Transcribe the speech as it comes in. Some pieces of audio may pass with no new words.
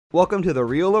Welcome to the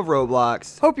Reel of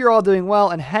Roblox. Hope you're all doing well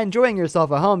and enjoying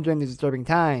yourself at home during these disturbing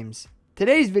times.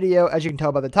 Today's video, as you can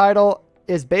tell by the title,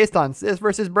 is based on Sis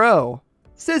vs Bro.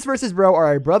 Sis vs Bro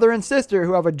are a brother and sister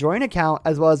who have a joint account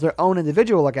as well as their own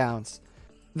individual accounts.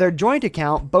 Their joint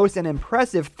account boasts an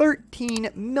impressive 13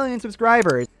 million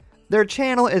subscribers. Their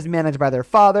channel is managed by their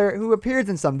father, who appears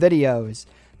in some videos.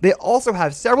 They also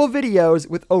have several videos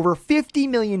with over 50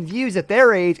 million views at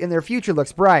their age, and their future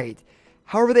looks bright.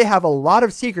 However, they have a lot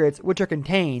of secrets which are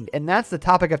contained, and that's the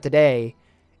topic of today.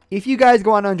 If you guys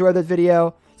go on to enjoy this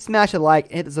video, smash a like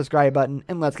and hit the subscribe button,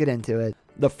 and let's get into it.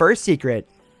 The first secret.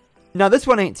 Now this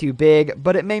one ain't too big,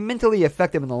 but it may mentally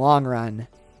affect them in the long run.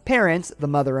 Parents, the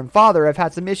mother and father, have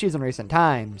had some issues in recent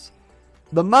times.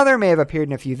 The mother may have appeared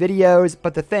in a few videos,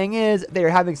 but the thing is, they are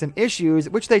having some issues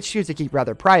which they choose to keep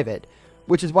rather private,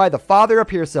 which is why the father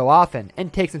appears so often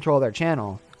and takes control of their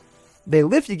channel. They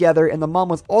live together, and the mom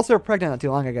was also pregnant not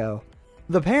too long ago.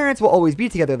 The parents will always be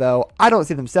together though. I don't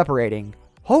see them separating.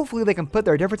 Hopefully they can put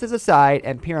their differences aside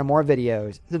and appear in more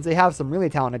videos, since they have some really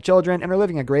talented children and are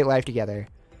living a great life together.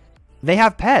 They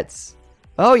have pets.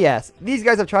 Oh yes, these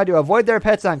guys have tried to avoid their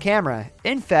pets on camera.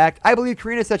 In fact, I believe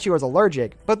Karina said she was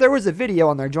allergic, but there was a video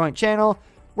on their joint channel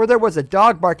where there was a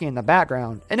dog barking in the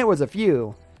background, and it was a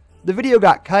few. The video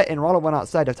got cut and Ronald went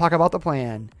outside to talk about the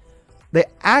plan. They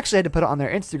actually had to put it on their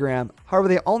Instagram, however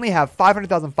they only have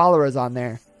 500,000 followers on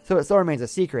there, so it still remains a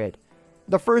secret.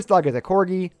 The first dog is a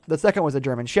Corgi, the second was a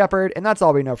German Shepherd, and that's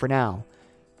all we know for now,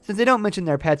 since they don't mention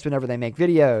their pets whenever they make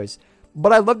videos.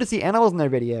 But I'd love to see animals in their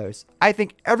videos. I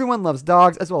think everyone loves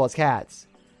dogs as well as cats.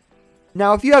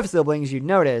 Now if you have siblings, you'd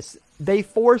notice, they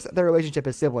force their relationship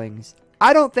as siblings.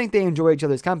 I don't think they enjoy each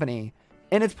other's company,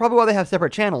 and it's probably why they have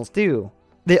separate channels too.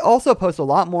 They also post a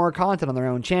lot more content on their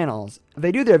own channels.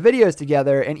 They do their videos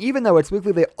together, and even though it's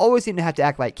weekly, they always seem to have to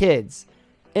act like kids.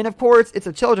 And of course, it's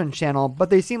a children's channel, but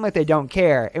they seem like they don't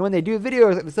care. And when they do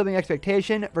videos like the sibling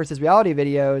expectation versus reality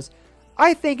videos,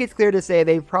 I think it's clear to say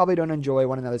they probably don't enjoy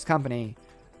one another's company.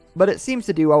 But it seems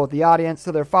to do well with the audience,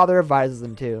 so their father advises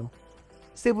them to.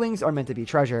 Siblings are meant to be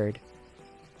treasured.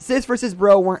 Sis vs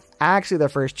Bro weren't actually their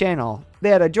first channel. They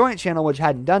had a joint channel which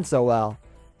hadn't done so well.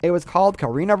 It was called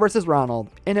Karina vs Ronald,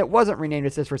 and it wasn't renamed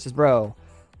as Sis vs Bro.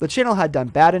 The channel had done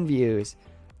bad in views.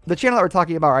 The channel that we're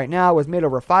talking about right now was made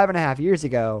over 5.5 years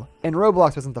ago, and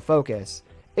Roblox wasn't the focus.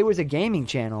 It was a gaming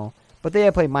channel, but they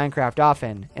had played Minecraft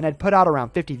often, and had put out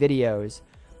around 50 videos,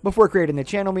 before creating the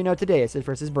channel we know today as Sis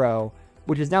vs Bro,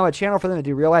 which is now a channel for them to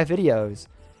do real life videos.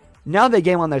 Now they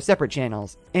game on their separate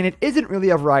channels, and it isn't really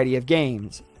a variety of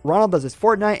games. Ronald does his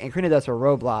Fortnite, and Karina does for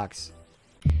Roblox.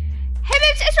 Hey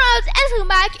babes, it's Ronald, and welcome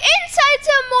back inside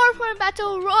some more Fortnite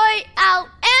Battle Royale,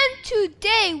 and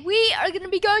today we are going to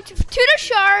be going to the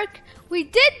Shark. We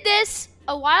did this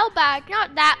a while back,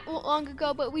 not that long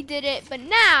ago, but we did it, but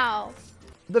now.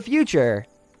 The future.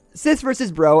 Sis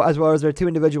vs Bro, as well as their two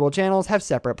individual channels, have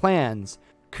separate plans.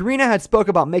 Karina had spoke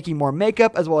about making more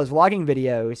makeup as well as vlogging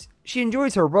videos. She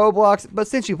enjoys her Roblox, but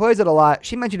since she plays it a lot,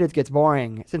 she mentioned it gets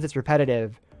boring, since it's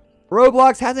repetitive.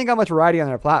 Roblox hasn't got much variety on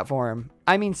their platform.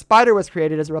 I mean, Spider was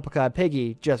created as a replica of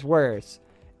Piggy, just worse.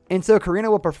 And so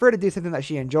Karina will prefer to do something that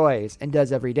she enjoys, and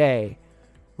does every day.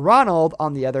 Ronald,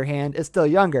 on the other hand, is still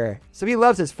younger, so he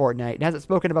loves his Fortnite and hasn't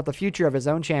spoken about the future of his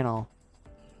own channel.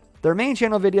 Their main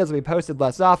channel videos will be posted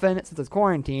less often since it's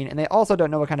quarantine, and they also don't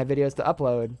know what kind of videos to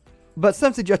upload. But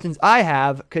some suggestions I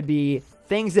have could be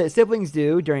things that siblings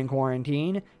do during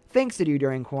quarantine, things to do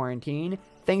during quarantine,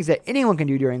 things that anyone can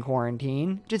do during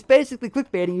quarantine, just basically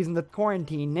clickbaiting using the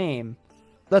quarantine name.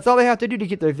 That's all they have to do to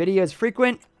keep their videos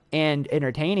frequent and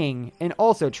entertaining, and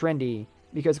also trendy,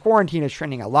 because quarantine is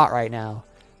trending a lot right now.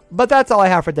 But that's all I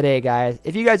have for today, guys.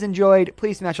 If you guys enjoyed,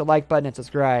 please smash a like button and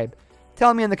subscribe.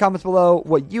 Tell me in the comments below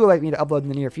what you would like me to upload in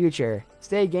the near future.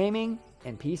 Stay gaming,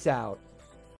 and peace out.